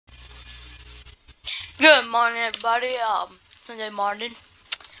Good morning, everybody. Sunday morning.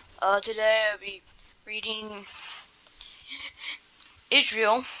 Today I'll be reading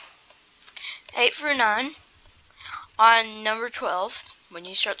Israel 8 through 9 on number 12. When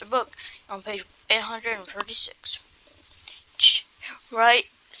you start the book on page 836, right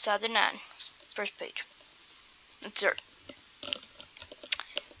beside the 9, first page. Let's start.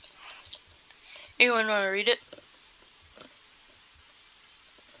 Anyone want to read it?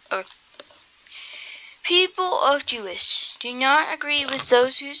 Okay. People of Jewish, do not agree with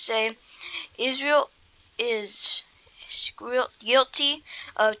those who say Israel is guilty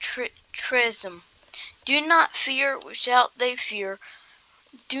of treason. Do not fear without they fear.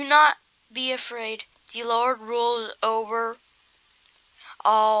 Do not be afraid. The Lord rules over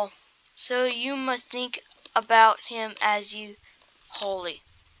all, so you must think about him as you holy.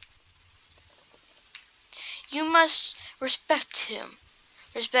 You must respect him.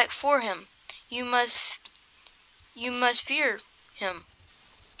 Respect for him. You must fear him.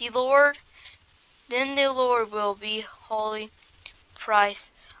 Then the Lord will be holy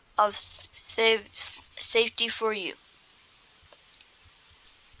price of safety for you.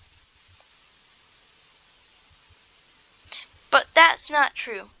 But that's not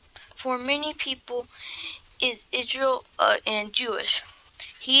true. For many people is Israel and Jewish.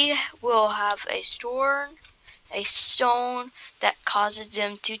 He will have a stone that causes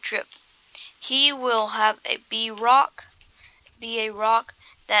them to trip. He will have be a rock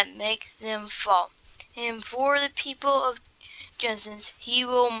that makes them fall. And for the people of Genesis, he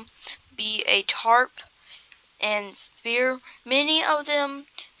will be a tarp and spear. Many of them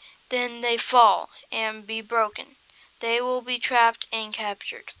then they fall and be broken. They will be trapped and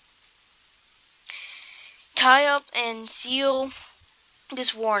captured. Tie up and seal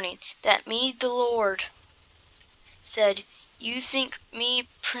this warning that me, the Lord, said. You think me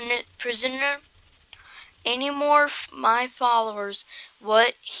prisoner? Any more my followers,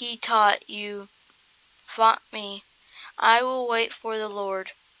 what he taught you, fought me. I will wait for the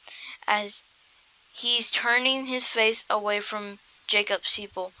Lord, as he's turning his face away from Jacob's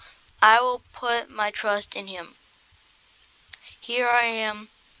people. I will put my trust in him. Here I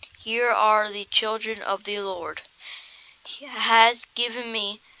am. Here are the children of the Lord. He has given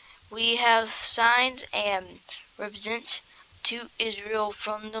me. We have signs and represents to Israel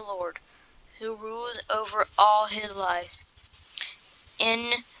from the Lord, who rules over all his lives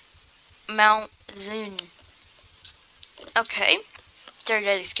in Mount Zion. Okay, third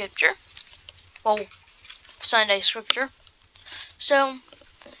day scripture. Well, Sunday scripture. So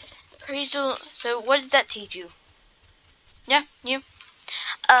what did that teach you? Yeah, you?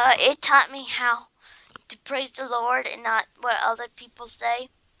 It taught me how to praise the Lord and not what other people say.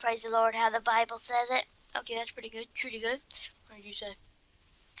 Praise the Lord how the Bible says it. Okay, that's pretty good. Pretty good. What did you say?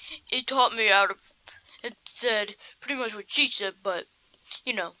 It taught me how to. It said pretty much what she said, but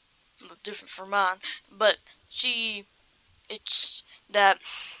you know, a little different from mine. But it's that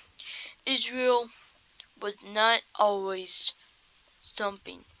Israel was not always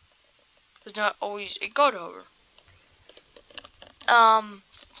something. Was not always a god over.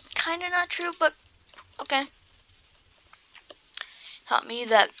 Kinda not true, but okay. Taught me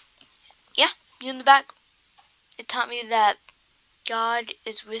that. Yeah, you in the back. It taught me that God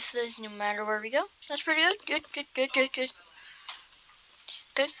is with us no matter where we go. That's pretty good. Good.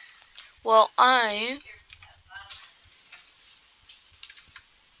 Good. Well, okay.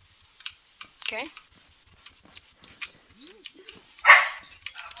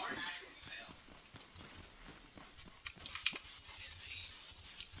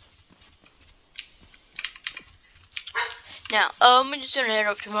 Now, I'm just gonna head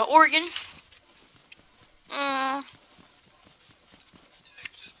up to my organ.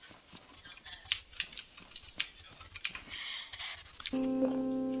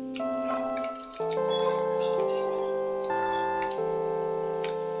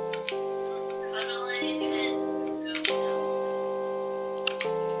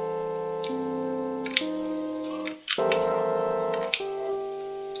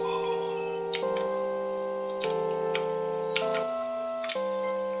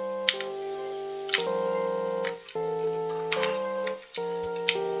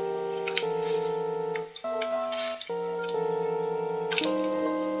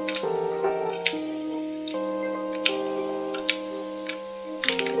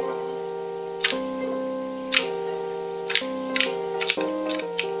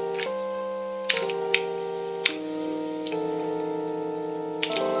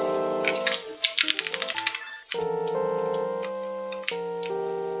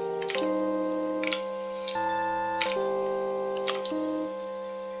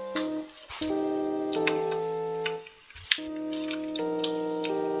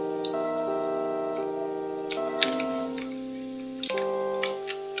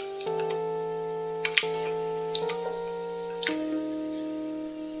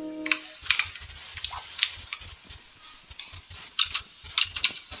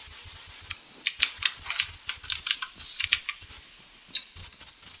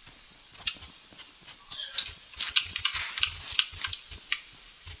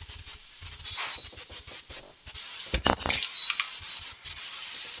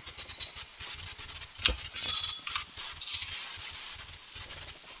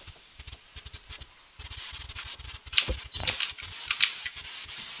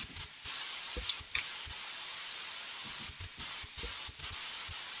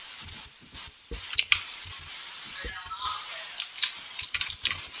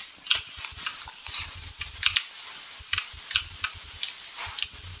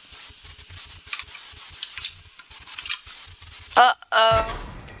 Uh-oh.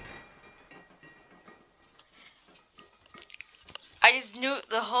 I just nuked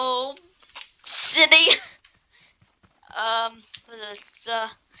the whole city. This,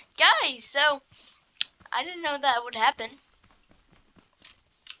 guys, so I didn't know that would happen.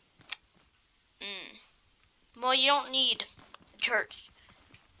 Well, you don't need a church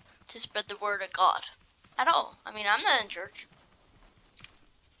to spread the word of God at all. I mean, I'm not in church.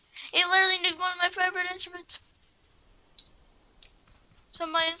 It literally nuked one of my favorite instruments. Some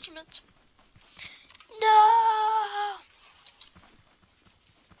of my instruments. No!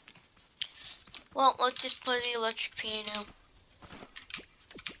 Well, let's just play the electric piano.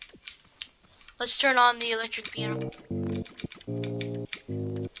 Let's turn on the electric piano.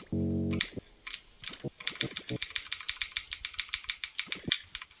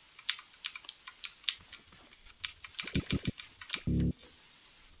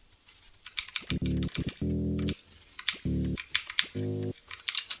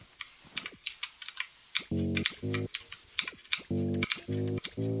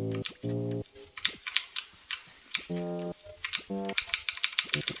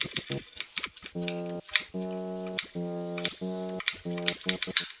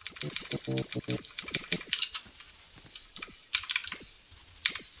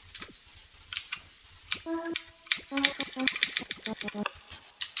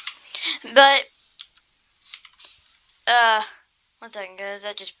 But, 1 second, guys,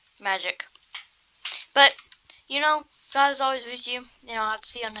 that's just magic. But, God is always with you, and I'll have to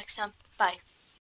see you next time. Bye.